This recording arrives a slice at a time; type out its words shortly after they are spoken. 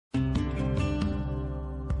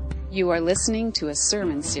You are listening to a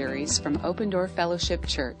sermon series from Open Door Fellowship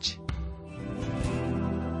Church.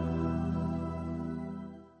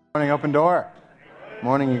 Morning, Open Door.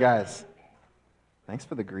 Morning, you guys. Thanks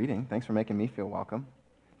for the greeting. Thanks for making me feel welcome.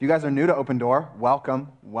 If you guys are new to Open Door, welcome.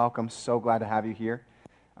 So glad to have you here.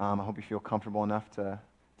 I hope you feel comfortable enough to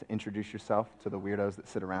introduce yourself to the weirdos that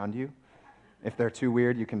sit around you. If they're too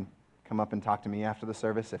weird, you can come up and talk to me after the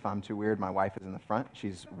service. If I'm too weird, my wife is in the front.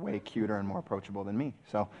 She's way cuter and more approachable than me.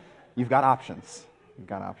 So you've got options.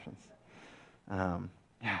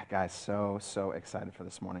 Guys, so excited for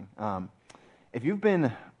this morning. If you've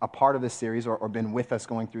been a part of this series or been with us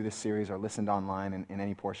going through this series or listened online in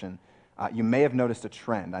any portion, you may have noticed a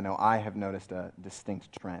trend. I know I have noticed a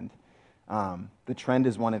distinct trend. The trend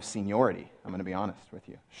is one of seniority, I'm going to be honest with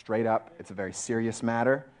you. Straight up, it's a very serious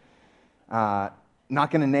matter. Not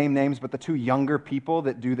going to name names, but the two younger people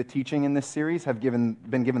that do the teaching in this series have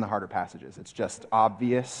been given the harder passages. It's just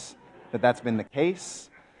obvious that that's been the case.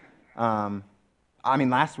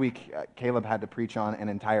 Last week, Caleb had to preach on an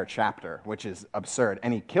entire chapter, which is absurd.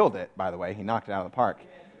 And he killed it, by the way. He knocked it out of the park.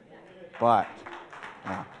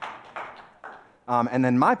 And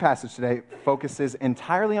then my passage today focuses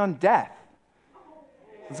entirely on death.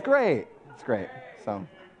 It's great. So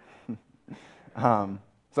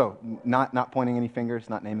not pointing any fingers,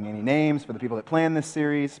 not naming any names for the people that plan this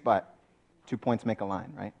series, but 2 points make a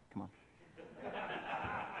line, right? Come on.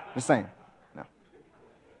 Just saying. No.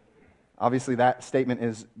 Obviously, that statement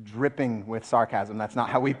is dripping with sarcasm. That's not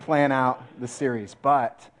how we plan out the series.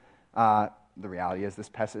 But the reality is this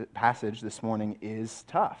passage this morning is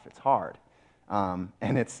tough. It's hard.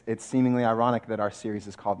 And it's seemingly ironic that our series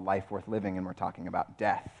is called Life Worth Living, and we're talking about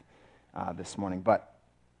death this morning. But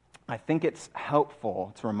I think it's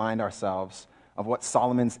helpful to remind ourselves of what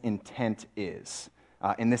Solomon's intent is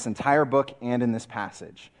in this entire book and in this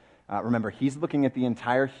passage. Remember, he's looking at the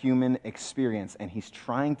entire human experience, and he's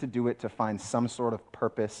trying to do it to find some sort of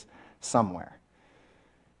purpose somewhere.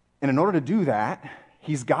 And in order to do that,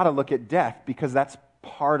 he's got to look at death because that's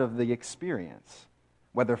part of the experience.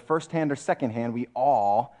 Whether firsthand or secondhand, we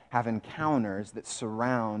all have encounters that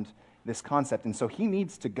surround this concept, and so he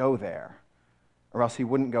needs to go there, or else he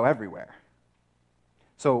wouldn't go everywhere.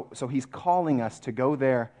 So he's calling us to go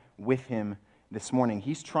there with him this morning.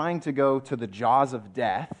 He's trying to go to the jaws of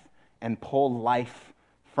death and pull life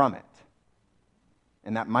from it.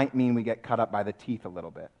 And that might mean we get cut up by the teeth a little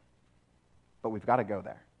bit. But we've got to go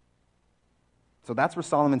there. So that's where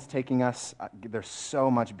Solomon's taking us. There's so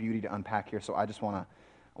much beauty to unpack here, so I just want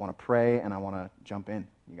to pray and I want to jump in,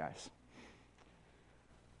 you guys.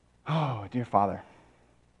 Oh, dear Father,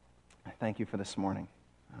 I thank you for this morning.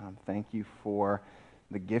 Thank you for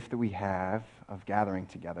the gift that we have of gathering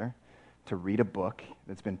together to read a book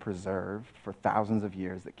that's been preserved for thousands of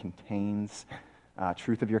years that contains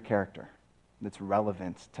truth of your character that's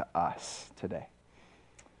relevant to us today.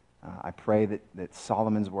 I pray that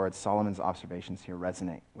Solomon's words, Solomon's observations here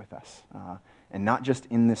resonate with us. And not just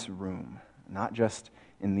in this room, not just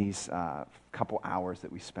in these couple hours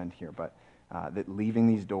that we spend here, but that leaving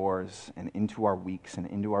these doors and into our weeks and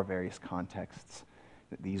into our various contexts,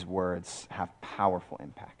 that these words have powerful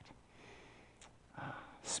impact.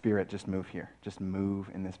 Spirit, just move here. Just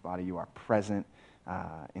move in this body. You are present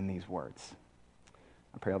in these words.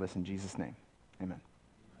 I pray all this in Jesus' name. Amen.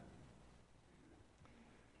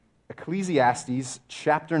 Ecclesiastes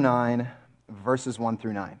chapter 9, verses 1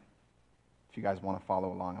 through 9. If you guys want to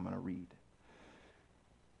follow along, I'm going to read.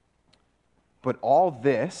 But all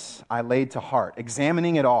this I laid to heart,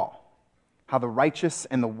 examining it all, how the righteous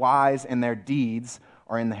and the wise and their deeds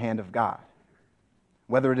are in the hand of God.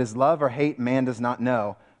 Whether it is love or hate, man does not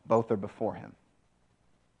know. Both are before him.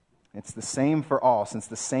 It's the same for all, since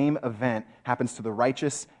the same event happens to the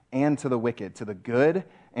righteous and to the wicked, to the good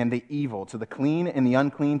and the evil, to the clean and the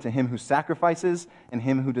unclean, to him who sacrifices and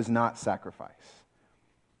him who does not sacrifice.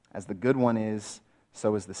 As the good one is,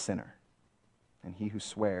 so is the sinner. And he who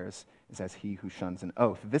swears is as he who shuns an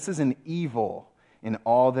oath. This is an evil in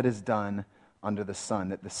all that is done under the sun,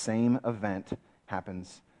 that the same event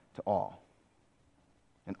happens to all.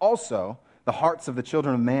 And also, the hearts of the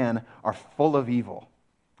children of man are full of evil,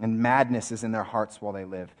 and madness is in their hearts while they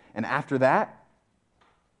live. And after that,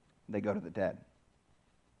 they go to the dead.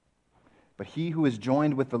 But he who is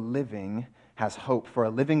joined with the living has hope, for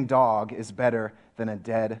a living dog is better than a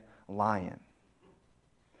dead lion.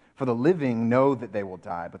 For the living know that they will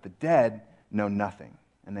die, but the dead know nothing,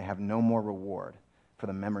 and they have no more reward, for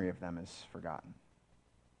the memory of them is forgotten.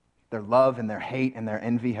 Their love and their hate and their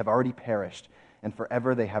envy have already perished, and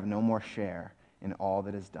forever they have no more share in all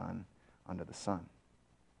that is done under the sun.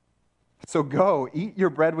 So go, eat your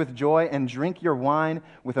bread with joy and drink your wine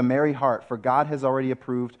with a merry heart, for God has already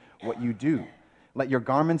approved what you do. Let your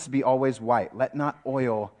garments be always white. Let not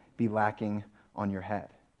oil be lacking on your head.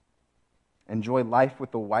 Enjoy life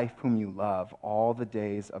with the wife whom you love all the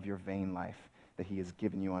days of your vain life that he has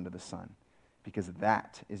given you under the sun, because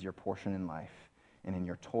that is your portion in life and in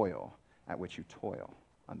your toil at which you toil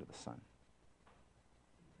under the sun.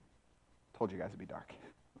 Told you guys it'd be dark.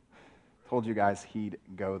 Told you guys he'd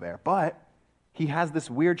go there. But he has this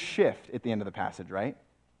weird shift at the end of the passage, right?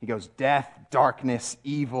 He goes, death, darkness,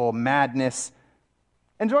 evil, madness.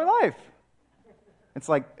 Enjoy life. It's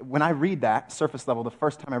like, when I read that, surface level, the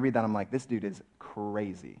first time I read that, I'm like, this dude is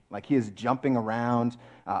crazy. Like, he is jumping around.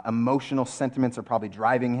 Emotional sentiments are probably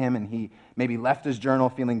driving him, and he maybe left his journal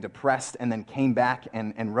feeling depressed and then came back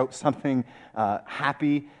and wrote something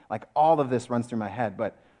happy. Like, all of this runs through my head.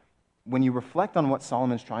 But when you reflect on what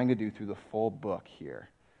Solomon's trying to do through the full book here,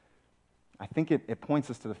 I think it points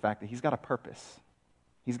us to the fact that he's got a purpose.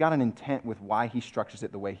 He's got an intent with why he structures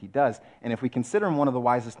it the way he does. And if we consider him one of the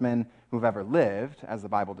wisest men who've ever lived, as the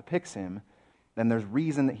Bible depicts him, then there's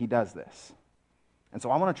reason that he does this. And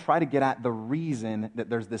so I want to try to get at the reason that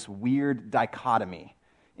there's this weird dichotomy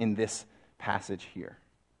in this passage here.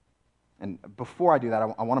 And before I do that,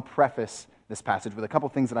 I want to preface this passage with a couple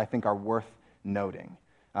things that I think are worth noting.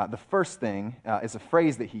 The first thing is a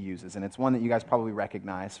phrase that he uses, and it's one that you guys probably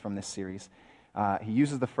recognize from this series. He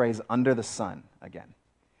uses the phrase, under the sun, again.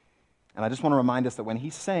 And I just want to remind us that when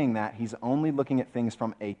he's saying that, he's only looking at things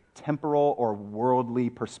from a temporal or worldly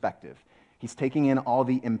perspective. He's taking in all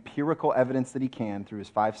the empirical evidence that he can through his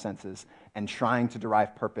five senses and trying to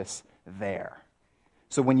derive purpose there.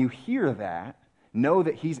 So when you hear that, know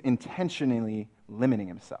that he's intentionally limiting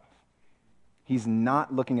himself. He's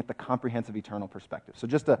not looking at the comprehensive eternal perspective. So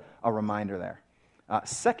just a reminder there.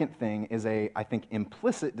 Second thing is I think,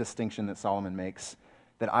 implicit distinction that Solomon makes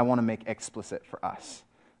that I want to make explicit for us.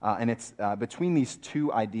 And it's between these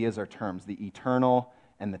two ideas or terms, the eternal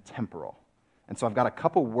and the temporal. And so I've got a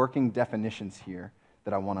couple working definitions here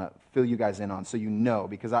that I want to fill you guys in on so you know,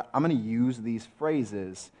 because I'm going to use these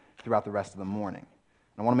phrases throughout the rest of the morning.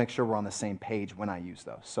 I want to make sure we're on the same page when I use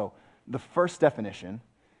those. So the first definition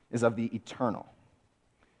is of the eternal.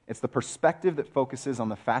 It's the perspective that focuses on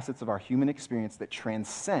the facets of our human experience that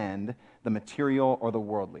transcend the material or the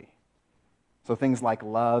worldly. So things like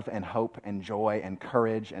love and hope and joy and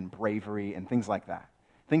courage and bravery and things like that.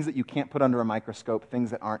 Things that you can't put under a microscope,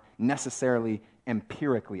 things that aren't necessarily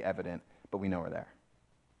empirically evident, but we know are there.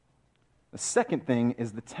 The second thing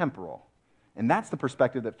is the temporal. And that's the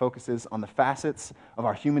perspective that focuses on the facets of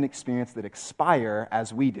our human experience that expire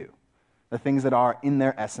as we do. The things that are, in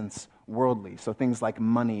their essence, worldly. So things like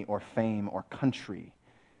money or fame or country.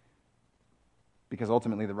 Because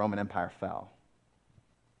ultimately the Roman Empire fell.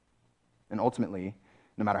 And ultimately,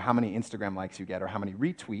 no matter how many Instagram likes you get or how many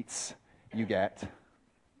retweets you get,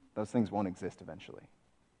 those things won't exist eventually.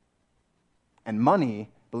 And money,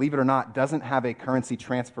 believe it or not, doesn't have a currency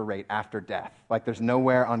transfer rate after death. Like, there's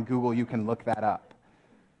nowhere on Google you can look that up.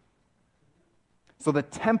 So the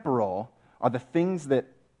temporal are the things that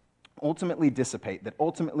ultimately dissipate, that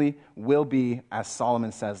ultimately will be, as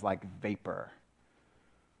Solomon says, like vapor.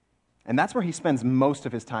 And that's where he spends most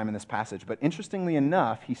of his time in this passage. But interestingly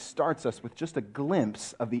enough, he starts us with just a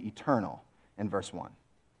glimpse of the eternal in verse 1.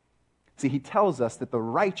 See, he tells us that the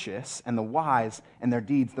righteous and the wise and their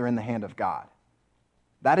deeds, they're in the hand of God.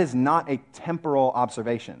 That is not a temporal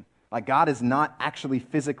observation. Like, God is not actually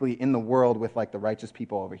physically in the world with, like, the righteous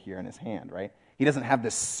people over here in his hand, right? He doesn't have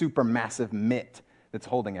this super massive mitt that's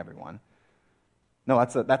holding everyone. No,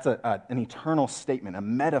 that's an eternal statement, a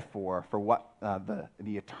metaphor for what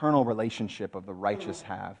the eternal relationship of the righteous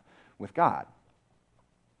have with God.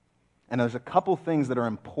 And there's a couple things that are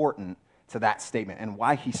important to that statement and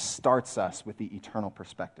why he starts us with the eternal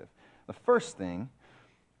perspective. The first thing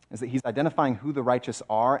is that he's identifying who the righteous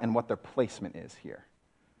are and what their placement is here.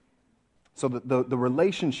 So the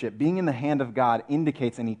relationship, being in the hand of God,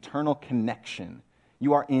 indicates an eternal connection.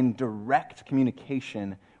 You are in direct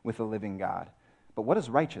communication with the living God. But what does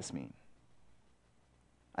righteous mean?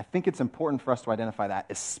 I think it's important for us to identify that,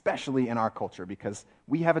 especially in our culture, because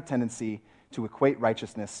we have a tendency to equate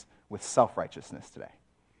righteousness with self-righteousness today.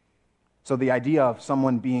 So the idea of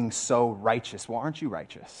someone being so righteous, well, aren't you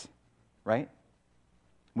righteous? Right?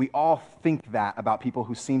 We all think that about people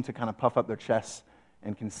who seem to kind of puff up their chests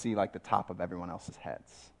and can see like the top of everyone else's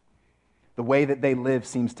heads. The way that they live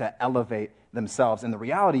seems to elevate themselves. And the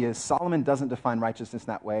reality is, Solomon doesn't define righteousness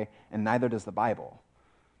that way, and neither does the Bible.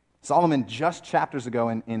 Solomon, just chapters ago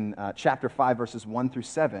in chapter 5, verses 1 through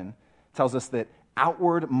 7, tells us that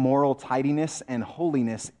outward moral tidiness and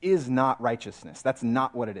holiness is not righteousness. That's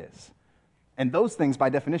not what it is. And those things, by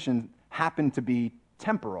definition, happen to be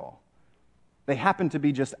temporal. They happen to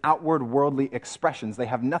be just outward worldly expressions. They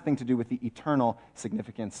have nothing to do with the eternal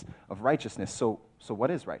significance of righteousness. So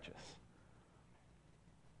what is righteous?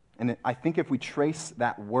 And I think if we trace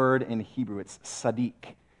that word in Hebrew, it's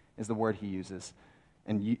sadiq is the word he uses,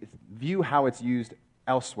 and view how it's used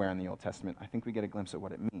elsewhere in the Old Testament, I think we get a glimpse at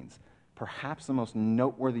what it means. Perhaps the most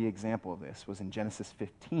noteworthy example of this was in Genesis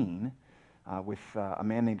 15 with a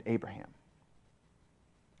man named Abraham.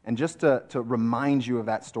 And just to remind you of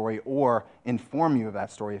that story or inform you of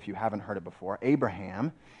that story if you haven't heard it before,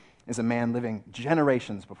 Abraham is a man living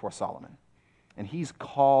generations before Solomon. And he's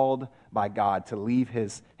called by God to leave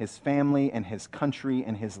his family and his country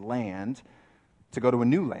and his land to go to a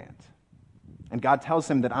new land. And God tells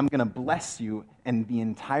him that I'm going to bless you and the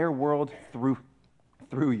entire world through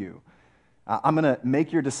you. I'm going to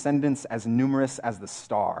make your descendants as numerous as the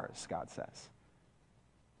stars, God says.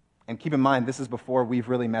 And keep in mind, this is before we've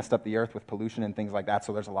really messed up the earth with pollution and things like that,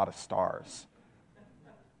 so there's a lot of stars.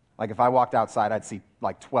 Like if I walked outside, I'd see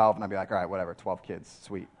like 12, and I'd be like, all right, whatever, 12 kids,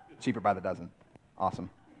 sweet. Cheaper by the dozen. Awesome.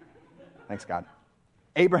 Thanks, God.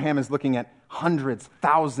 Abraham is looking at hundreds,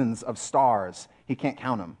 thousands of stars. He can't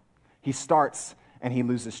count them. He starts, and he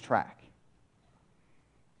loses track.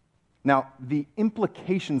 Now, the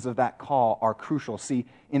implications of that call are crucial. See,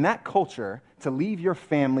 in that culture, to leave your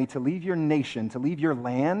family, to leave your nation, to leave your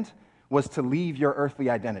land, was to leave your earthly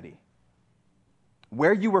identity.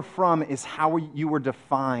 Where you were from is how you were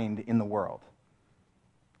defined in the world.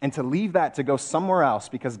 And to leave that to go somewhere else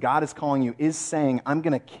because God is calling you is saying, I'm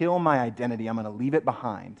going to kill my identity, I'm going to leave it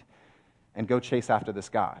behind and go chase after this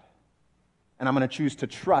God. And I'm going to choose to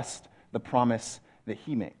trust the promise that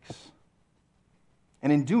he makes.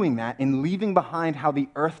 And in doing that, in leaving behind how the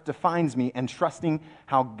earth defines me and trusting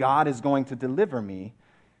how God is going to deliver me,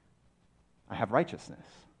 I have righteousness.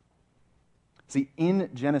 See, in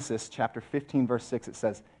Genesis chapter 15, verse 6, it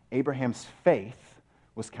says, Abraham's faith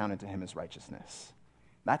was counted to him as righteousness.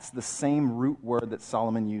 That's the same root word that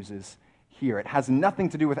Solomon uses here. It has nothing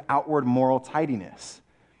to do with outward moral tidiness.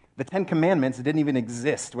 The Ten Commandments didn't even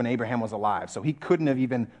exist when Abraham was alive, so he couldn't have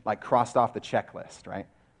even crossed off the checklist, right?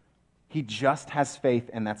 He just has faith,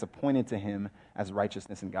 and that's appointed to him as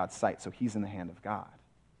righteousness in God's sight. So he's in the hand of God.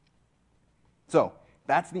 So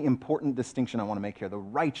that's the important distinction I want to make here. The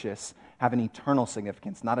righteous have an eternal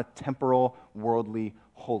significance, not a temporal, worldly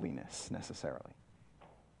holiness necessarily.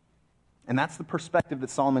 And that's the perspective that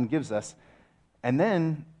Solomon gives us. And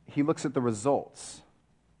then he looks at the results.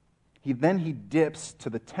 He dips to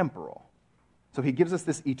the temporal. So he gives us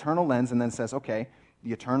this eternal lens and then says, okay,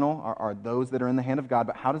 the eternal are those that are in the hand of God,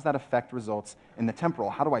 but how does that affect results in the temporal?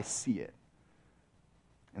 How do I see it?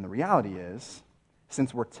 And the reality is,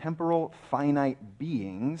 since we're temporal, finite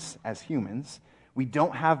beings as humans, we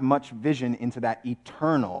don't have much vision into that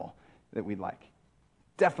eternal that we'd like.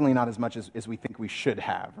 Definitely not as much as we think we should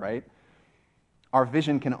have, right? Our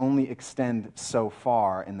vision can only extend so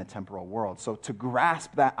far in the temporal world. So to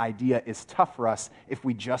grasp that idea is tough for us if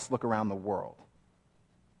we just look around the world.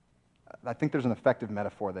 I think there's an effective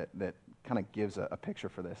metaphor that kind of gives a picture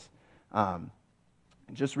for this.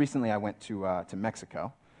 Just recently I went to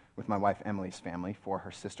Mexico with my wife Emily's family for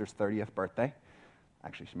her sister's 30th birthday.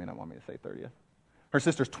 Actually, she may not want me to say 30th. Her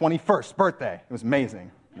sister's 21st birthday. It was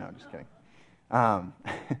amazing. No, just kidding.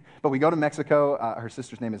 But we go to Mexico. Her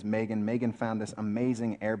sister's name is Megan. Megan found this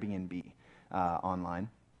amazing Airbnb online.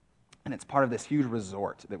 And it's part of this huge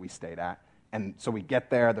resort that we stayed at. And so we get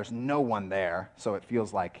there. There's no one there. So it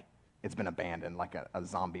feels like it's been abandoned, like a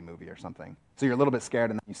zombie movie or something. So you're a little bit scared,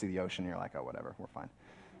 and then you see the ocean, and you're like, oh, whatever, we're fine.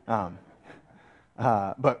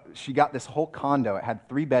 But she got this whole condo. It had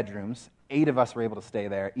 3 bedrooms. 8 of us were able to stay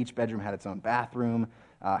there. Each bedroom had its own bathroom,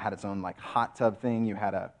 had its own hot tub thing. You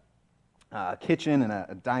had a kitchen and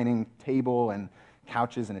a dining table and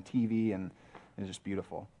couches and a TV, and it was just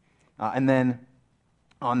beautiful. And then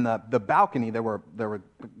on the balcony, there were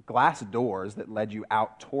glass doors that led you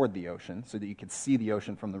out toward the ocean so that you could see the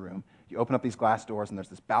ocean from the room. You open up these glass doors, and there's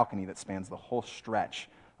this balcony that spans the whole stretch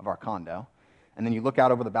of our condo. And then you look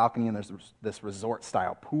out over the balcony, and there's this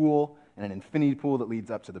resort-style pool and an infinity pool that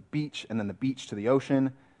leads up to the beach, and then the beach to the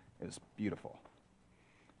ocean. It was beautiful.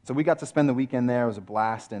 So we got to spend the weekend there. It was a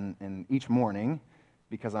blast, and each morning,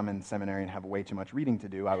 because I'm in seminary and have way too much reading to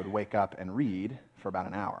do, I would wake up and read for about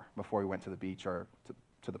an hour before we went to the beach or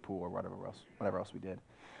to the pool or whatever else we did.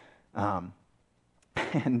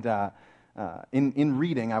 In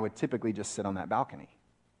reading, I would typically just sit on that balcony,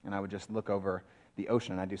 and I would just look over the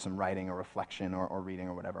ocean, and I'd do some writing or reflection or reading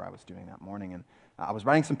or whatever I was doing that morning. And I was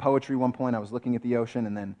writing some poetry one point. I was looking at the ocean,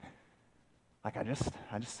 and then I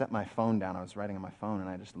just set my phone down. I was writing on my phone, and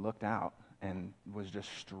I just looked out and was just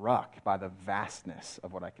struck by the vastness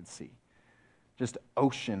of what I could see. Just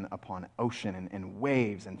ocean upon ocean and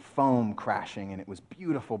waves and foam crashing, and it was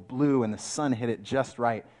beautiful blue, and the sun hit it just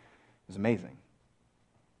right. It was amazing.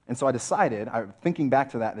 And so I decided, thinking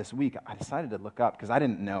back to that this week, I decided to look up because I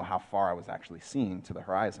didn't know how far I was actually seeing to the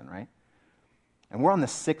horizon, right? And we're on the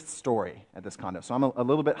 6th story at this condo, so I'm a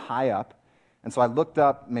little bit high up. And so I looked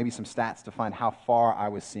up maybe some stats to find how far I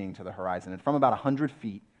was seeing to the horizon. And from about 100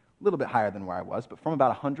 feet, a little bit higher than where I was, but from about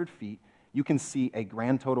 100 feet, you can see a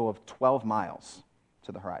grand total of 12 miles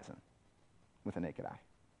to the horizon with a naked eye.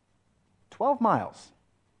 12 miles.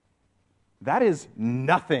 That is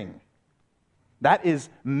nothing. That is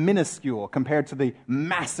minuscule compared to the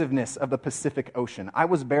massiveness of the Pacific Ocean. I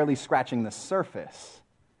was barely scratching the surface.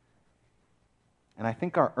 And I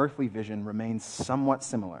think our earthly vision remains somewhat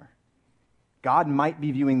similar. God might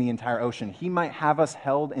be viewing the entire ocean. He might have us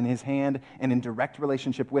held in his hand and in direct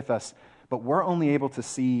relationship with us, but we're only able to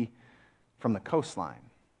see from the coastline.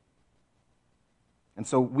 And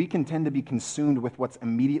so we can tend to be consumed with what's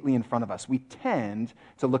immediately in front of us. We tend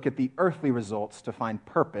to look at the earthly results to find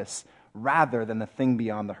purpose rather than the thing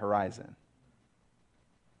beyond the horizon.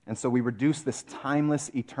 And so we reduce this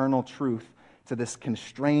timeless, eternal truth to this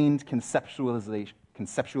constrained conceptualization.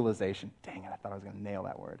 Dang it, I thought I was going to nail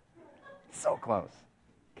that word. So close.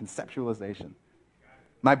 Conceptualization.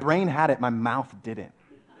 My brain had it, my mouth didn't.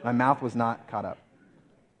 My mouth was not caught up.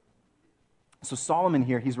 So Solomon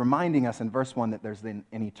here, he's reminding us in verse 1 that there's an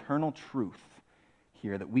eternal truth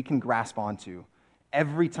here that we can grasp onto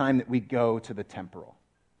every time that we go to the temporal.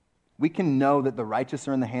 We can know that the righteous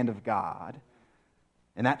are in the hand of God,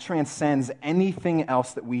 and that transcends anything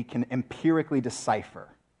else that we can empirically decipher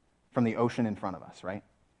from the ocean in front of us, right?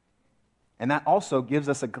 And that also gives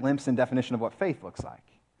us a glimpse and definition of what faith looks like.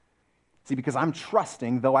 See, because I'm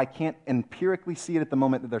trusting, though I can't empirically see it at the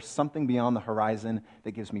moment, that there's something beyond the horizon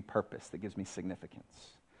that gives me purpose, that gives me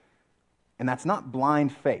significance. And that's not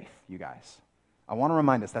blind faith, you guys. I want to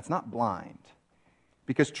remind us, that's not blind.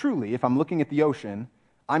 Because truly, if I'm looking at the ocean,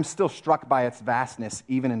 I'm still struck by its vastness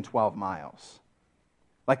even in 12 miles.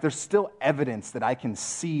 Like there's still evidence that I can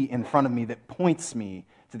see in front of me that points me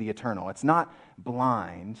to the eternal. It's not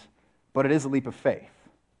blind, but it is a leap of faith.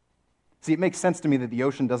 See, it makes sense to me that the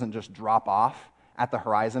ocean doesn't just drop off at the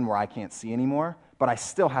horizon where I can't see anymore, but I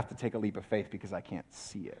still have to take a leap of faith because I can't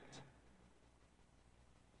see it.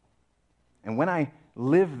 And when I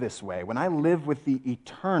live this way, when I live with the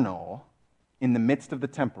eternal in the midst of the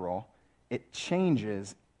temporal, it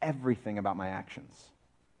changes everything about my actions.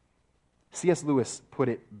 C.S. Lewis put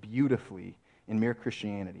it beautifully in Mere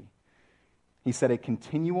Christianity. He said, a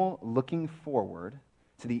continual looking forward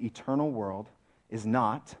to the eternal world is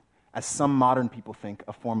not, as some modern people think,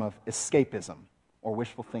 a form of escapism or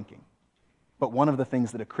wishful thinking, but one of the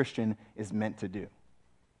things that a Christian is meant to do.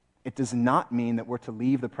 It does not mean that we're to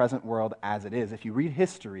leave the present world as it is. If you read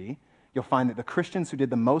history, you'll find that the Christians who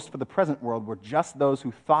did the most for the present world were just those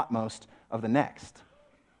who thought most of the next.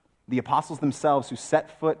 The apostles themselves who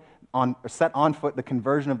set on foot the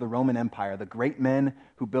conversion of the Roman Empire, the great men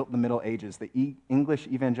who built the Middle Ages, the English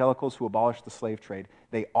evangelicals who abolished the slave trade,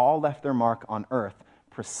 they all left their mark on earth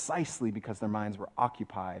precisely because their minds were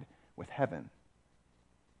occupied with heaven.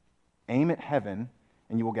 Aim at heaven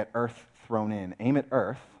and you will get earth thrown in. Aim at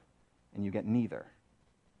earth and you get neither.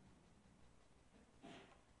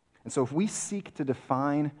 And so if we seek to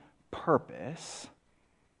define purpose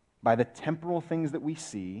by the temporal things that we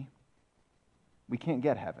see, we can't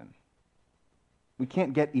get heaven. We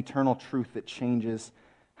can't get eternal truth that changes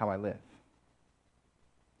how I live.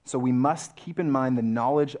 So we must keep in mind the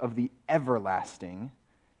knowledge of the everlasting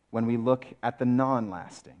when we look at the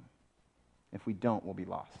non-lasting. If we don't, we'll be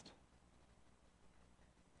lost.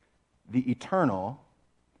 The eternal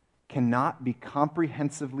cannot be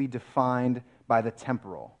comprehensively defined by the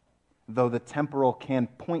temporal, though the temporal can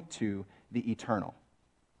point to the eternal.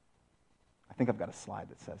 I think I've got a slide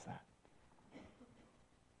that says that.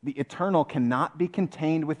 The eternal cannot be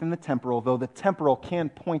contained within the temporal, though the temporal can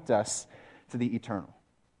point us to the eternal.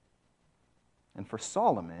 And for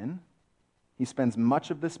Solomon, he spends much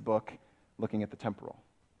of this book looking at the temporal.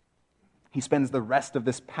 He spends the rest of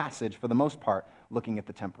this passage, for the most part, looking at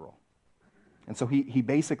the temporal. And so he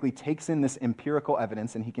basically takes in this empirical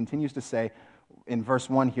evidence, and he continues to say in verse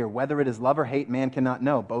 1 here, whether it is love or hate, man cannot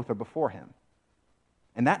know. Both are before him.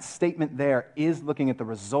 And that statement there is looking at the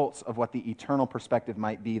results of what the eternal perspective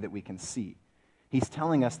might be that we can see. He's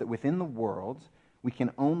telling us that within the world, we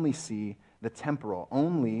can only see the temporal,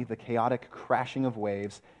 only the chaotic crashing of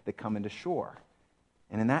waves that come into shore.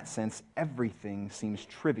 And in that sense, everything seems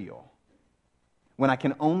trivial. When I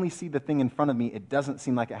can only see the thing in front of me, it doesn't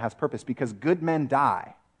seem like it has purpose, because good men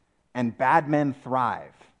die and bad men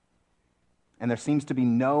thrive. And there seems to be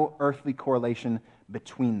no earthly correlation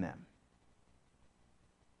between them.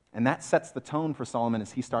 And that sets the tone for Solomon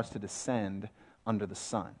as he starts to descend under the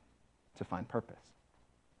sun to find purpose.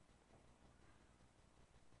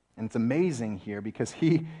 And it's amazing here because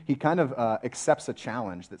he kind of accepts a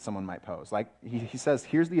challenge that someone might pose. Like he says,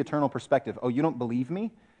 here's the eternal perspective. Oh, you don't believe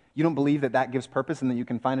me? You don't believe that that gives purpose and that you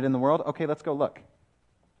can find it in the world? Okay, let's go look.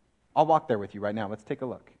 I'll walk there with you right now. Let's take a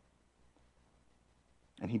look.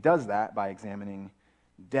 And he does that by examining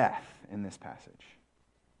death in this passage.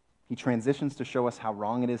 He transitions to show us how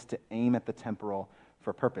wrong it is to aim at the temporal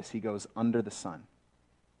for purpose. He goes under the sun.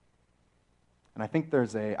 And I think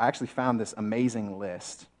I actually found this amazing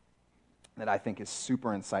list that I think is super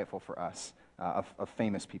insightful for us of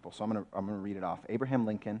famous people. So I'm going to read it off. Abraham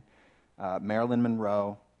Lincoln, Marilyn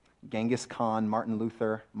Monroe, Genghis Khan, Martin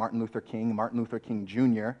Luther King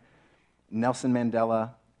Jr., Nelson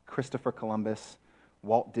Mandela, Christopher Columbus,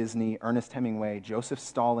 Walt Disney, Ernest Hemingway, Joseph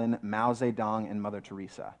Stalin, Mao Zedong, and Mother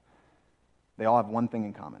Teresa. They all have one thing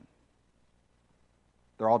in common.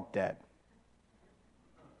 They're all dead.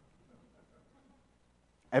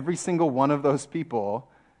 Every single one of those people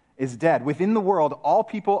is dead. Within the world, all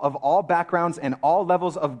people of all backgrounds and all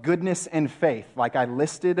levels of goodness and faith, like I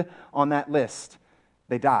listed on that list,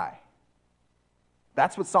 they die.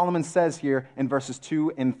 That's what Solomon says here in verses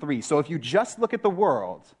 2 and 3. So if you just look at the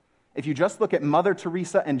world, if you just look at Mother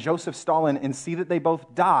Teresa and Joseph Stalin and see that they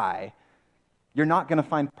both die, you're not going to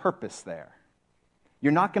find purpose there.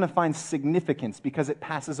 You're not going to find significance because it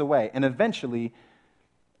passes away. And eventually,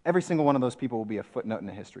 every single one of those people will be a footnote in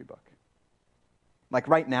a history book. Like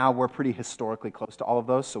right now, we're pretty historically close to all of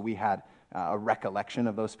those, so we had a recollection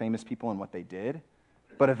of those famous people and what they did.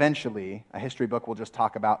 But eventually, a history book will just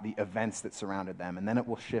talk about the events that surrounded them, and then it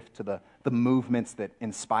will shift to the movements that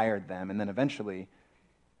inspired them, and then eventually,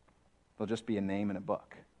 they'll just be a name in a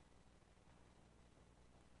book.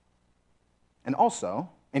 And also,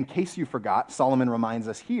 in case you forgot, Solomon reminds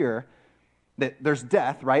us here that there's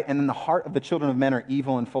death, right? And then the heart of the children of men are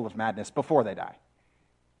evil and full of madness before they die.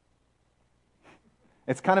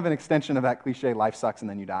 It's kind of an extension of that cliche, life sucks and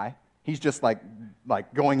then you die. He's just like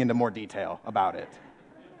going into more detail about it.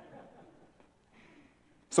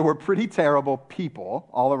 So we're pretty terrible people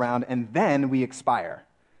all around, and then we expire.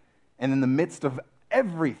 And in the midst of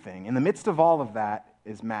everything, in the midst of all of that,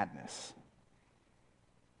 is madness.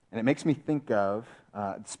 And it makes me think of,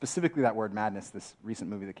 specifically that word madness, this recent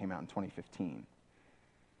movie that came out in 2015.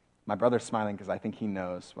 My brother's smiling because I think he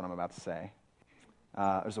knows what I'm about to say.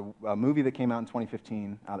 There's a movie that came out in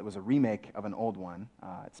 2015 that was a remake of an old one.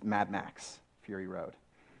 It's Mad Max, Fury Road.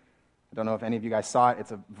 I don't know if any of you guys saw it.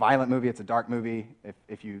 It's a violent movie. It's a dark movie.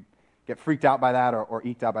 If you get freaked out by that or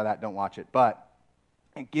eked out by that, don't watch it. But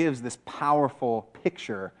it gives this powerful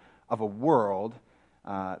picture of a world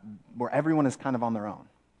where everyone is kind of on their own.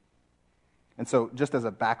 And so just as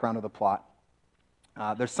a background of the plot,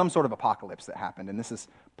 there's some sort of apocalypse that happened, and this is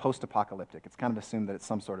post-apocalyptic. It's kind of assumed that it's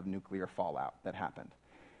some sort of nuclear fallout that happened.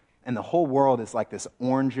 And the whole world is like this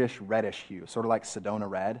orangish, reddish hue, sort of like Sedona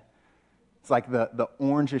red. It's like the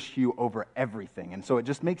orangish hue over everything. And so it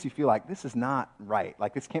just makes you feel like this is not right.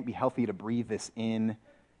 Like this can't be healthy to breathe this in.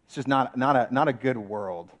 It's just not a good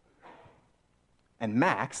world. And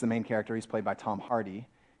Max, the main character, he's played by Tom Hardy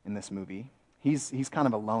in this movie. He's kind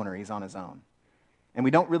of a loner. He's on his own. And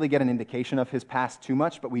we don't really get an indication of his past too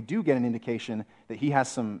much, but we do get an indication that he has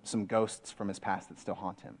some ghosts from his past that still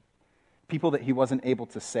haunt him. People that he wasn't able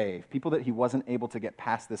to save. People that he wasn't able to get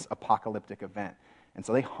past this apocalyptic event. And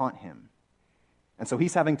so they haunt him. And so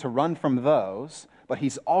he's having to run from those, but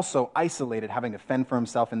he's also isolated, having to fend for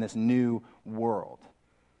himself in this new world.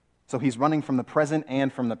 So he's running from the present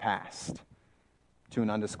and from the past to an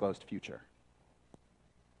undisclosed future.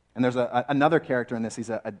 And there's another character in this. He's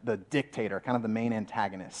the dictator, kind of the main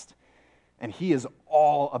antagonist. And he is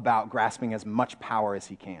all about grasping as much power as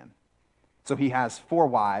he can. So he has 4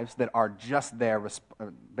 wives that are just there,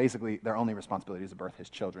 basically their only responsibility is to birth his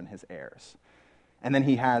children, his heirs. And then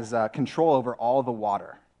he has control over all the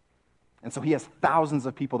water. And so he has thousands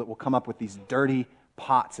of people that will come up with these dirty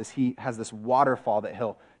pots as he has this waterfall that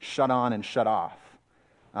he'll shut on and shut off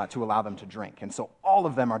to allow them to drink. And so all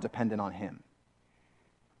of them are dependent on him.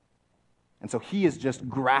 And so he is just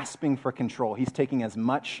grasping for control. He's taking as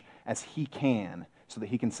much as he can so that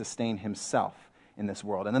he can sustain himself in this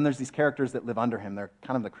world. And then there's these characters that live under him. They're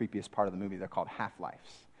kind of the creepiest part of the movie. They're called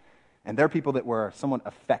half-lives. And they're people that were somewhat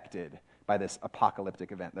affected by this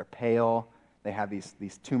apocalyptic event. They're pale. They have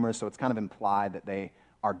these tumors, so it's kind of implied that they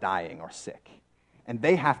are dying or sick. And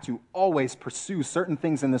they have to always pursue certain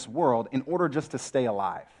things in this world in order just to stay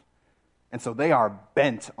alive. And so they are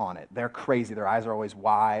bent on it. They're crazy. Their eyes are always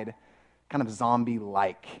wide, kind of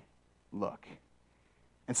zombie-like look.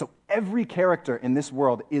 And so every character in this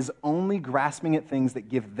world is only grasping at things that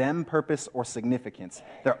give them purpose or significance.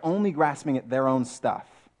 They're only grasping at their own stuff,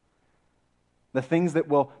 the things that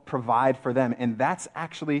will provide for them. And that's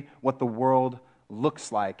actually what the world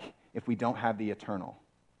looks like if we don't have the eternal.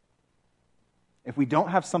 If we don't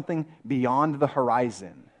have something beyond the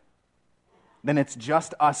horizon, then it's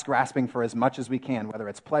just us grasping for as much as we can, whether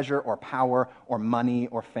it's pleasure or power or money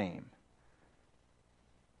or fame.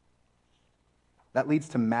 That leads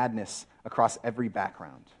to madness across every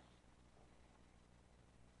background.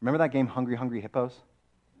 Remember that game, Hungry Hungry Hippos?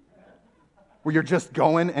 Where you're just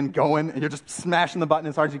going, and you're just smashing the button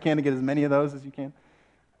as hard as you can to get as many of those as you can?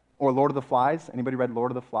 Or Lord of the Flies? Anybody read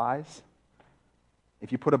Lord of the Flies?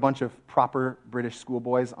 If you put a bunch of proper British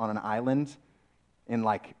schoolboys on an island, in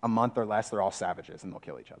like a month or less, they're all savages and they'll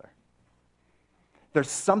kill each other. There's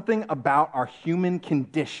something about our human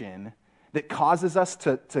condition that causes us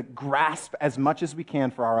to grasp as much as we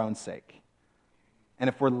can for our own sake. And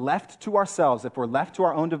if we're left to ourselves, if we're left to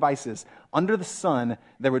our own devices, under the sun,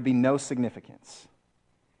 there would be no significance.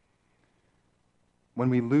 When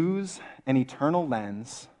we lose an eternal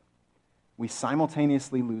lens, we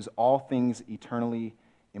simultaneously lose all things eternally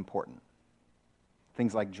important.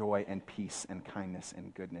 Things like joy and peace and kindness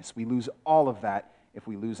and goodness. We lose all of that if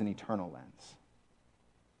we lose an eternal lens.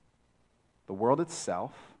 The world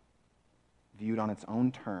itself, viewed on its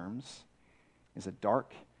own terms, is a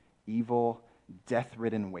dark, evil,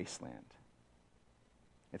 death-ridden wasteland.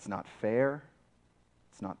 It's not fair,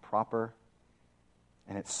 it's not proper,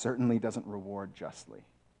 and it certainly doesn't reward justly.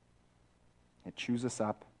 It chews us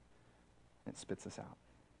up, and it spits us out.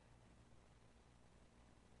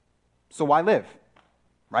 So why live?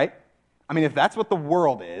 Right? I mean, if that's what the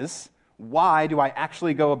world is, why do I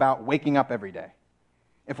actually go about waking up every day?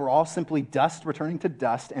 If we're all simply dust returning to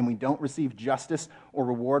dust and we don't receive justice or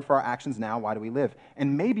reward for our actions now, why do we live?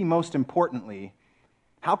 And maybe most importantly,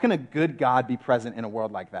 how can a good God be present in a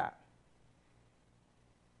world like that?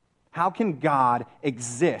 How can God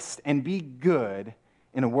exist and be good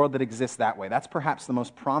in a world that exists that way? That's perhaps the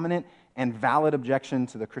most prominent and valid objection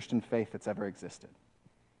to the Christian faith that's ever existed.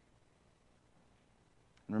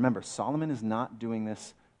 And remember, Solomon is not doing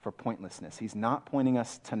this for pointlessness. He's not pointing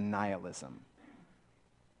us to nihilism.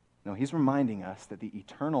 No, he's reminding us that the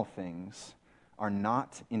eternal things are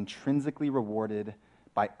not intrinsically rewarded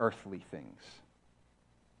by earthly things.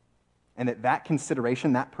 And that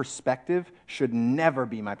consideration, that perspective, should never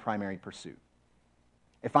be my primary pursuit.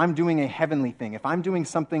 If I'm doing a heavenly thing, if I'm doing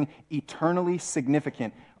something eternally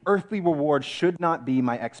significant, earthly reward should not be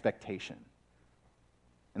my expectation.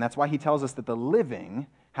 And that's why he tells us that the living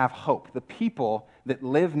have hope. The people that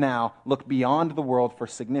live now look beyond the world for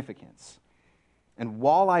significance. And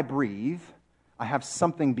while I breathe, I have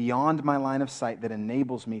something beyond my line of sight that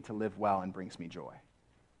enables me to live well and brings me joy.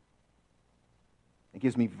 It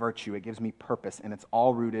gives me virtue, it gives me purpose, and it's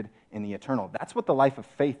all rooted in the eternal. That's what the life of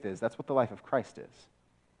faith is. That's what the life of Christ is.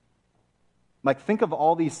 Like, think of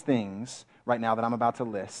all these things right now that I'm about to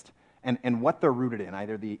list and what they're rooted in,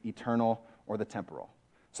 either the eternal or the temporal.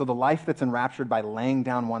 So the life that's enraptured by laying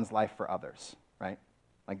down one's life for others, right?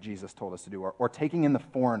 Like Jesus told us to do, or taking in the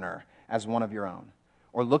foreigner as one of your own,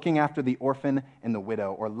 or looking after the orphan and the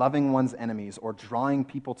widow, or loving one's enemies, or drawing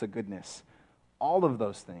people to goodness. All of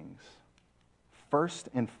those things, first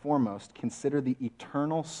and foremost, consider the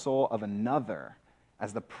eternal soul of another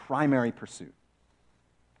as the primary pursuit.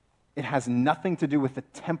 It has nothing to do with the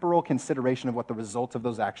temporal consideration of what the result of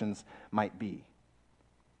those actions might be.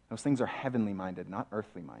 Those things are heavenly minded, not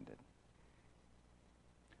earthly minded.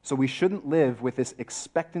 So we shouldn't live with this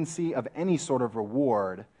expectancy of any sort of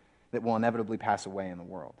reward that will inevitably pass away in the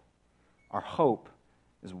world. Our hope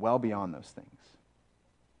is well beyond those things.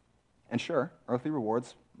 And sure, earthly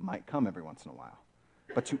rewards might come every once in a while.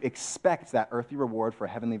 But to expect that earthly reward for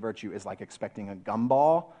heavenly virtue is like expecting a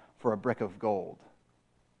gumball for a brick of gold.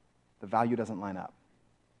 The value doesn't line up.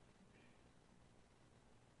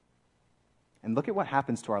 And look at what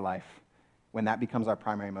happens to our life when that becomes our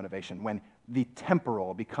primary motivation, when the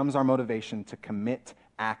temporal becomes our motivation to commit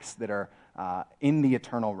acts that are in the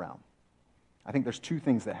eternal realm. I think there's two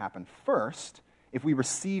things that happen. First, if we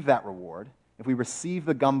receive that reward, if we receive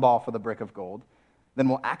the gumball for the brick of gold, then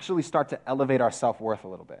we'll actually start to elevate our self-worth a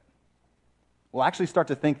little bit. We'll actually start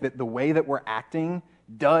to think that the way that we're acting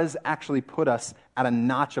does actually put us at a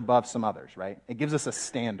notch above some others, right? It gives us a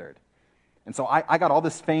standard. And so I got all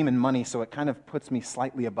this fame and money, so it kind of puts me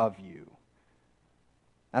slightly above you.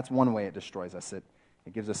 That's one way it destroys us. It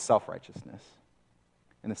gives us self-righteousness.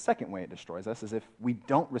 And the second way it destroys us is if we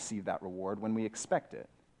don't receive that reward when we expect it.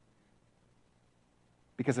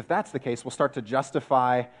 Because if that's the case, we'll start to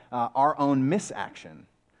justify our own misaction.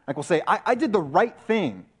 Like we'll say, I did the right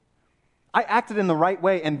thing. I acted in the right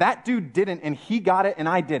way, and that dude didn't, and he got it, and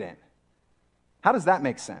I didn't. How does that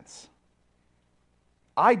make sense?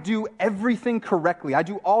 I do everything correctly. I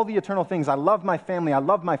do all the eternal things. I love my family. I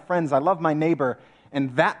love my friends. I love my neighbor.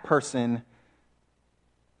 And that person,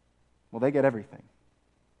 well, they get everything.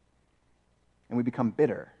 And we become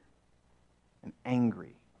bitter and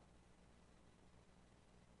angry.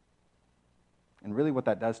 And really what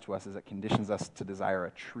that does to us is it conditions us to desire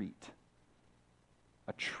a treat.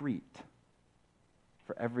 A treat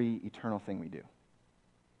for every eternal thing we do.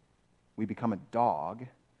 We become a dog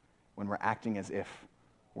when we're acting as if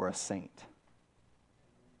we're a saint.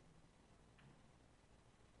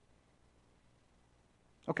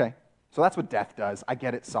 Okay, so that's what death does. I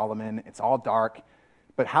get it, Solomon. It's all dark.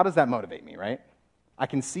 But how does that motivate me, right? I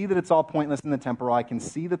can see that it's all pointless in the temporal. I can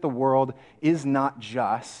see that the world is not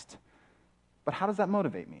just. But how does that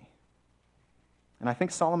motivate me? And I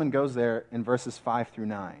think Solomon goes there in verses 5 through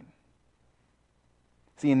 9.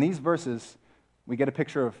 See, in these verses, we get a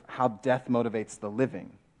picture of how death motivates the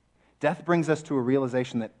living. Death brings us to a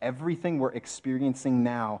realization that everything we're experiencing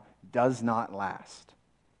now does not last.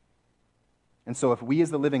 And so if we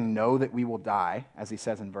as the living know that we will die, as he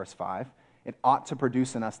says in verse 5, it ought to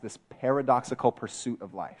produce in us this paradoxical pursuit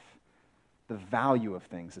of life. The value of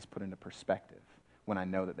things is put into perspective when I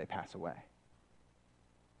know that they pass away.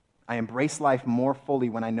 I embrace life more fully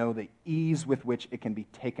when I know the ease with which it can be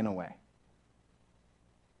taken away.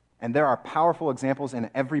 And there are powerful examples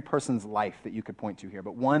in every person's life that you could point to here.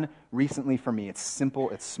 But one recently for me, it's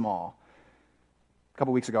simple, it's small. A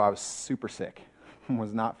couple weeks ago, I was super sick,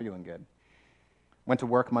 was not feeling good. Went to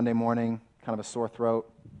work Monday morning, kind of a sore throat.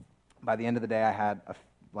 By the end of the day, I had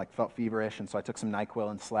felt feverish, and so I took some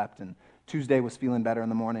NyQuil and slept. And Tuesday was feeling better in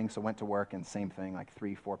the morning, so went to work, and same thing, like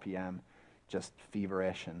 3, 4 p.m., just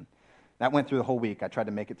feverish. And that went through the whole week. I tried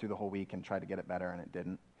to make it through the whole week and tried to get it better, and it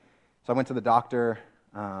didn't. So I went to the doctor.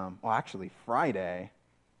 Friday,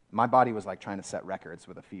 my body was trying to set records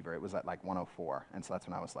with a fever. It was at 104, and so that's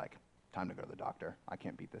when I was time to go to the doctor. I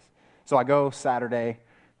can't beat this. So I go Saturday.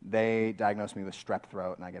 They diagnose me with strep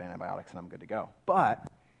throat, and I get antibiotics, and I'm good to go. But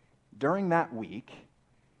during that week,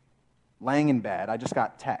 laying in bed, I just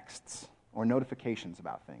got texts or notifications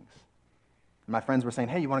about things. And my friends were saying,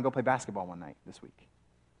 hey, you want to go play basketball one night this week?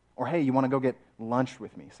 Or, hey, you want to go get lunch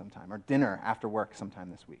with me sometime? Or dinner after work sometime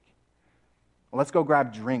this week? Well, let's go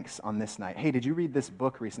grab drinks on this night. Hey, did you read this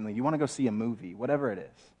book recently? You want to go see a movie? Whatever it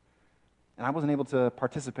is. And I wasn't able to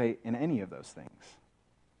participate in any of those things.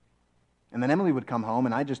 And then Emily would come home,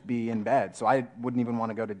 and I'd just be in bed, so I wouldn't even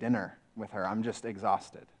want to go to dinner with her. I'm just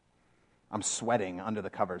exhausted. I'm sweating under the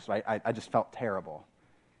covers. Right? I just felt terrible.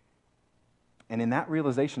 And in that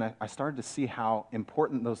realization, I started to see how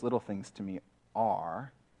important those little things to me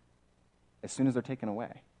are as soon as they're taken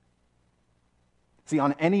away. See,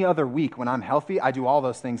 on any other week when I'm healthy, I do all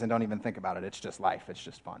those things and don't even think about it. It's just life. It's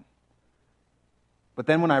just fun. But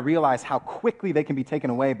then when I realize how quickly they can be taken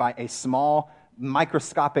away by a small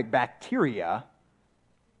microscopic bacteria,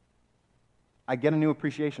 I get a new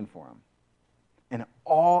appreciation for them. And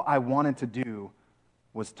all I wanted to do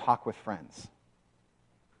was talk with friends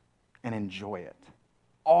and enjoy it.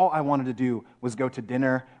 All I wanted to do was go to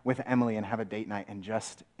dinner with Emily and have a date night and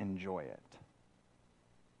just enjoy it.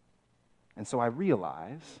 And so I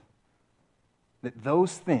realize that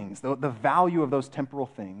those things, the value of those temporal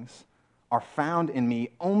things, are found in me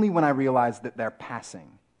only when I realize that they're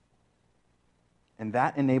passing. And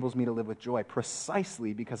that enables me to live with joy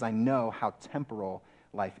precisely because I know how temporal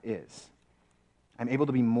life is. I'm able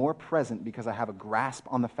to be more present because I have a grasp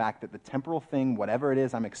on the fact that the temporal thing, whatever it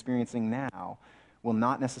is I'm experiencing now, will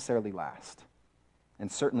not necessarily last,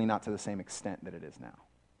 and certainly not to the same extent that it is now.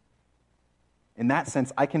 In that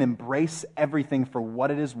sense, I can embrace everything for what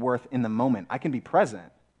it is worth in the moment. I can be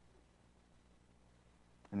present.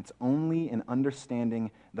 And it's only in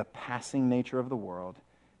understanding the passing nature of the world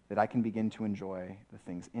that I can begin to enjoy the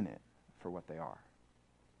things in it for what they are.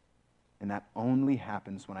 And that only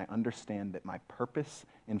happens when I understand that my purpose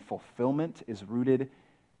and fulfillment is rooted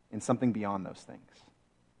in something beyond those things.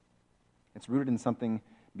 It's rooted in something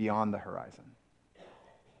beyond the horizon.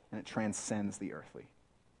 And it transcends the earthly.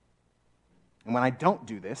 And when I don't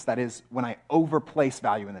do this, that is, when I overplace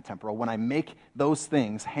value in the temporal, when I make those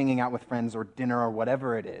things, hanging out with friends or dinner or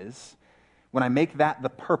whatever it is, when I make that the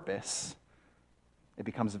purpose, it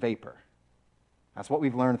becomes vapor. That's what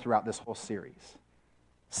we've learned throughout this whole series.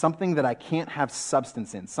 something that I can't have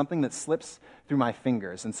substance in, something that slips through my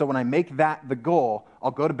fingers. And so when I make that the goal, I'll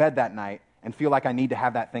go to bed that night and feel like I need to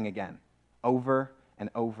have that thing again, over and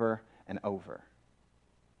over and over.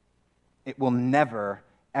 It will never,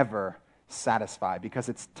 ever satisfy because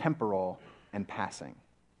it's temporal and passing.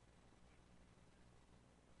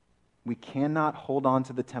 We cannot hold on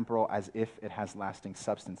to the temporal as if it has lasting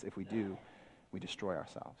substance. If we do, we destroy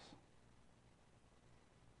ourselves.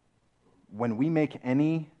 When we make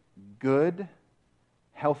any good,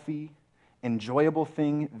 healthy, enjoyable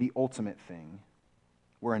thing the ultimate thing,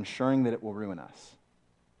 we're ensuring that it will ruin us.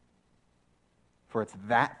 For it's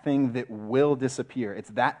that thing that will disappear. It's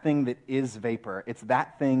that thing that is vapor. It's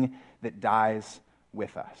that thing that dies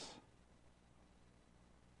with us.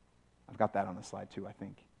 I've got that on the slide too, I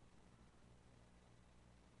think.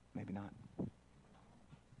 Maybe not.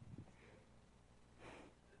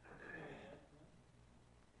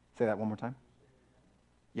 Say that one more time.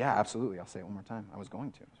 Yeah, absolutely. I'll say it one more time. I was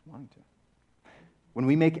wanting to. When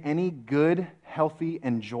we make any good, healthy,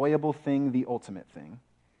 enjoyable thing the ultimate thing,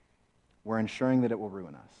 we're ensuring that it will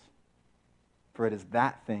ruin us. For it is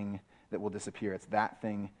that thing that will disappear. It's that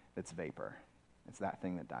thing that's vapor. It's that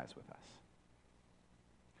thing that dies with us.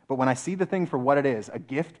 But when I see the thing for what it is, a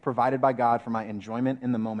gift provided by God for my enjoyment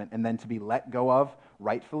in the moment, and then to be let go of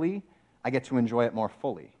rightfully, I get to enjoy it more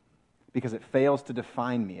fully. Because it fails to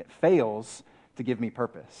define me. It fails to give me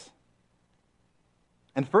purpose.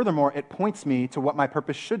 And furthermore, it points me to what my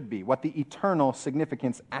purpose should be, what the eternal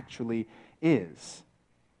significance actually is.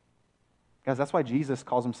 Guys, that's why Jesus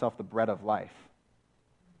calls himself the bread of life.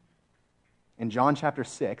 In John chapter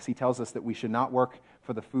 6, he tells us that we should not work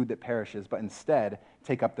for the food that perishes, but instead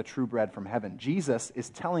take up the true bread from heaven. Jesus is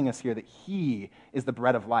telling us here that he is the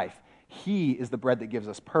bread of life. He is the bread that gives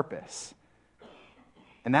us purpose.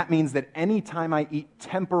 And that means that any time I eat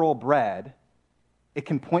temporal bread, it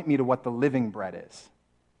can point me to what the living bread is.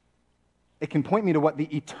 It can point me to what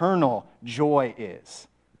the eternal joy is.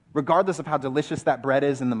 Regardless of how delicious that bread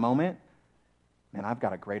is in the moment, man, I've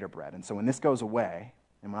got a greater bread. And so when this goes away,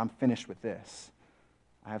 and when I'm finished with this,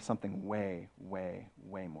 I have something way, way,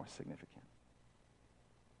 way more significant.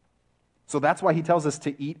 So that's why he tells us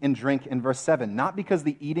to eat and drink in verse 7, not because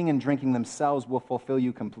the eating and drinking themselves will fulfill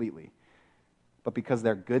you completely, but because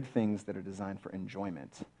they're good things that are designed for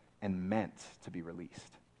enjoyment and meant to be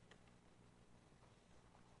released.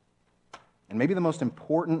 And maybe the most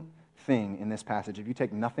important thing in this passage, if you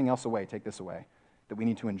take nothing else away, take this away, that we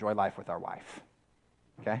need to enjoy life with our wife.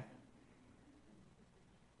 Okay?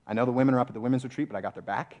 I know the women are up at the women's retreat, but I got their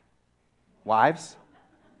back. Wives,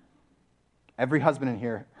 every husband in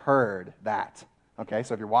here heard that. Okay,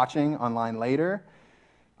 so if you're watching online later,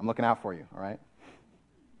 I'm looking out for you, all right?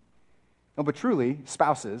 No, but truly,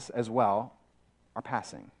 spouses as well are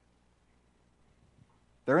passing.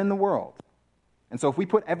 They're in the world. And so if we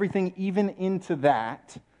put everything even into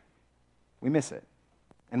that, we miss it.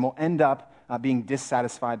 And we'll end up being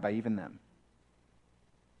dissatisfied by even them.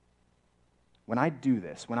 When I do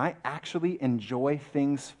this, when I actually enjoy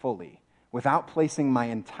things fully, without placing my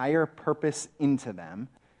entire purpose into them,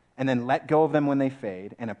 and then let go of them when they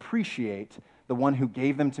fade, and appreciate the one who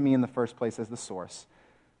gave them to me in the first place as the source,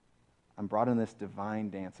 I'm brought in this divine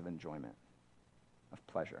dance of enjoyment, of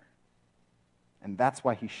pleasure. And that's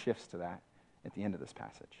why he shifts to that at the end of this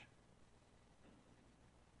passage.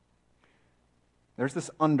 There's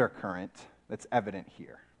this undercurrent that's evident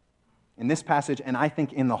here in this passage, and I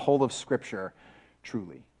think in the whole of Scripture,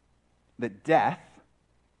 truly, that death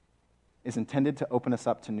is intended to open us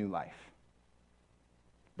up to new life.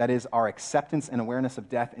 That is, our acceptance and awareness of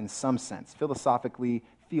death in some sense, philosophically,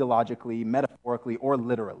 theologically, metaphorically, or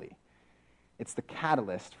literally. It's the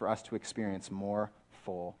catalyst for us to experience more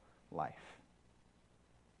full life.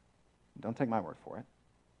 Don't take my word for it.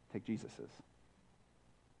 Take Jesus's.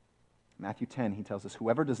 Matthew 10, he tells us,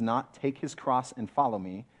 whoever does not take his cross and follow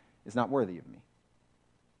me is not worthy of me.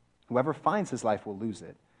 Whoever finds his life will lose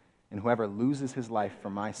it, and whoever loses his life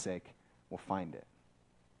for my sake will find it.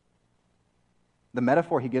 The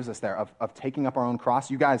metaphor he gives us there of taking up our own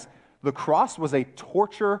cross, you guys, the cross was a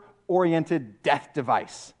torture-oriented death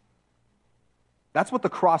device. That's what the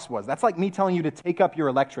cross was. That's like me telling you to take up your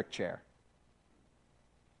electric chair.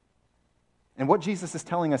 And what Jesus is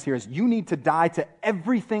telling us here is you need to die to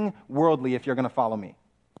everything worldly if you're going to follow me.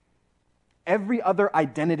 Every other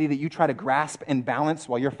identity that you try to grasp and balance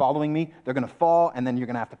while you're following me, they're going to fall, and then you're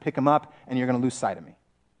going to have to pick them up, and you're going to lose sight of me.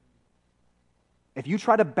 If you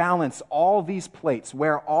try to balance all these plates,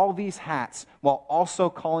 wear all these hats, while also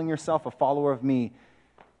calling yourself a follower of me,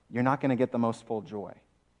 you're not going to get the most full joy.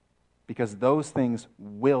 Because those things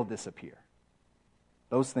will disappear.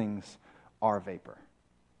 Those things are vapor.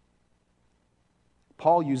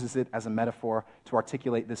 Paul uses it as a metaphor to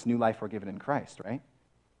articulate this new life we're given in Christ, right?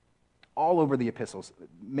 All over the epistles,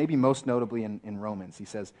 maybe most notably in Romans, he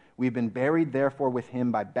says, "We've been buried therefore with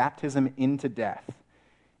him by baptism into death,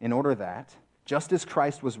 in order that, just as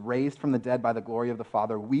Christ was raised from the dead by the glory of the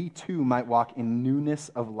Father, we too might walk in newness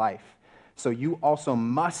of life. So you also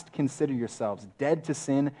must consider yourselves dead to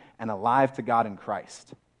sin and alive to God in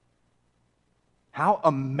Christ." How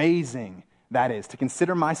amazing that is, to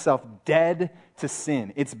consider myself dead to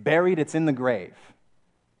sin. It's buried, it's in the grave.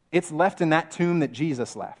 It's left in that tomb that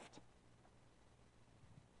Jesus left.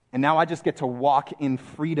 And now I just get to walk in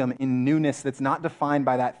freedom, in newness that's not defined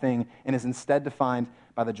by that thing and is instead defined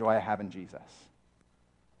by the joy I have in Jesus.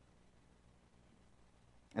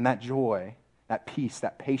 And that joy, that peace,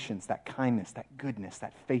 that patience, that kindness, that goodness,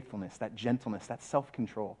 that faithfulness, that gentleness, that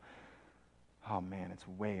self-control, oh man, it's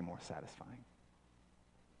way more satisfying.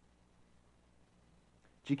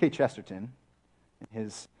 G.K. Chesterton, in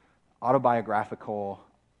his autobiographical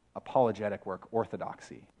apologetic work,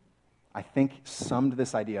 Orthodoxy, I think summed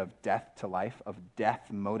this idea of death to life, of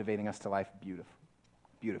death motivating us to life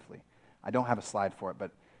beautifully. I don't have a slide for it,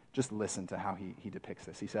 but just listen to how he depicts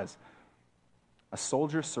this. He says, "A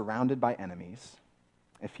soldier surrounded by enemies,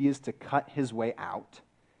 if he is to cut his way out,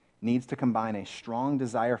 needs to combine a strong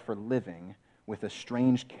desire for living with a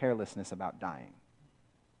strange carelessness about dying.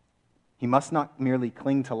 He must not merely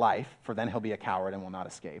cling to life, for then he'll be a coward and will not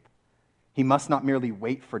escape. He must not merely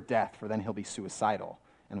wait for death, for then he'll be suicidal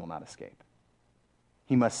and will not escape.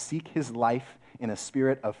 He must seek his life in a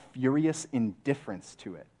spirit of furious indifference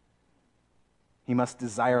to it. He must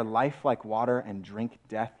desire life like water and drink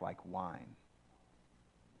death like wine."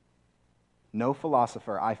 No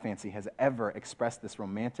philosopher, I fancy, has ever expressed this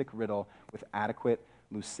romantic riddle with adequate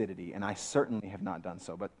lucidity, and I certainly have not done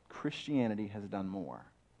so, but Christianity has done more.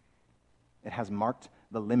 It has marked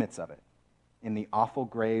the limits of it in the awful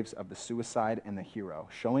graves of the suicide and the hero,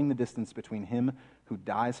 showing the distance between him who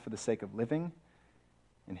dies for the sake of living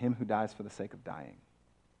and him who dies for the sake of dying.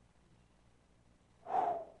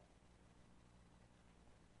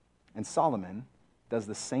 And Solomon does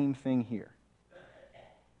the same thing here.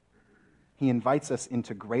 He invites us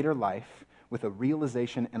into greater life with a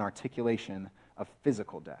realization and articulation of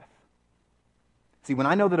physical death. See, when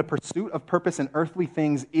I know that a pursuit of purpose in earthly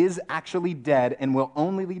things is actually dead and will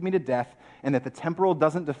only lead me to death, and that the temporal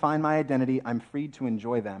doesn't define my identity, I'm free to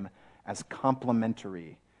enjoy them as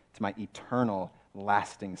complementary to my eternal,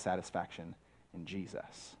 lasting satisfaction in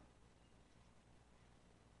Jesus.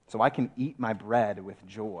 So I can eat my bread with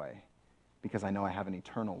joy because I know I have an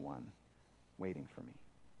eternal one waiting for me.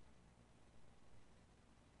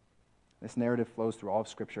 This narrative flows through all of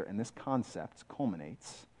Scripture, and this concept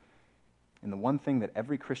culminates in the one thing that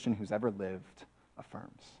every Christian who's ever lived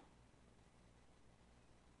affirms.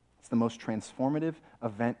 It's the most transformative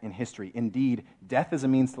event in history. Indeed, death as a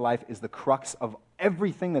means to life is the crux of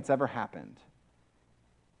everything that's ever happened.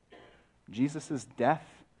 Jesus'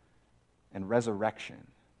 death and resurrection.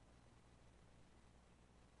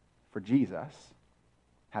 For Jesus,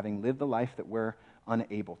 having lived the life that we're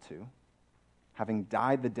unable to, having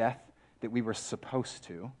died the death that we were supposed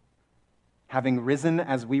to, having risen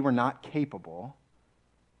as we were not capable,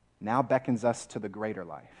 now beckons us to the greater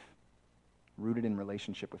life, rooted in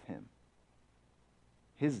relationship with him.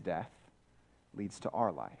 His death leads to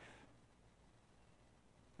our life.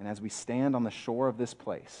 And as we stand on the shore of this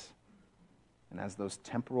place, and as those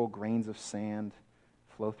temporal grains of sand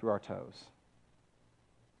flow through our toes,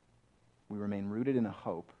 we remain rooted in a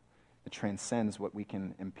hope that transcends what we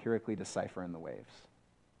can empirically decipher in the waves.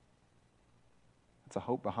 It's a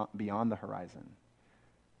hope beyond the horizon,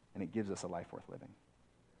 and it gives us a life worth living.